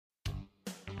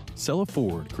Cella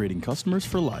Ford, creating customers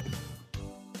for life.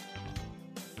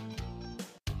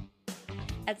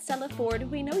 At Cella Ford,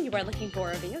 we know you are looking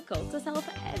for a vehicle to solve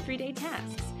everyday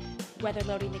tasks. Whether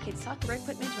loading the kids' soccer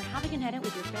equipment or having a night out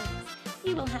with your friends,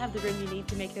 you will have the room you need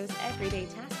to make those everyday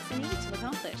tasks and easy to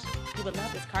accomplish. You will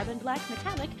love this carbon black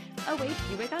metallic 08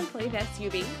 Buick Enclave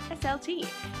SUV SLT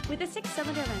with a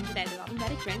 6-cylinder engine and an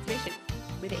automatic transmission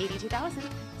with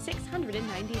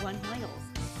 82,691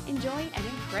 miles. Enjoy an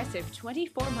impressive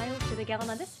 24 miles to the gallon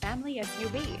on this family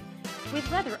SUV with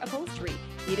leather upholstery,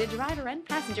 heated driver and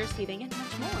passenger seating, and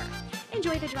much more.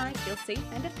 Enjoy the drive, feel safe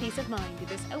and at peace of mind with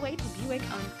this 08 Buick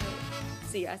Enclave.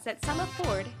 See us at Cella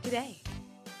Ford today.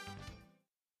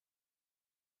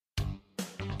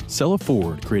 Cella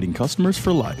Ford, creating customers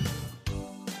for life.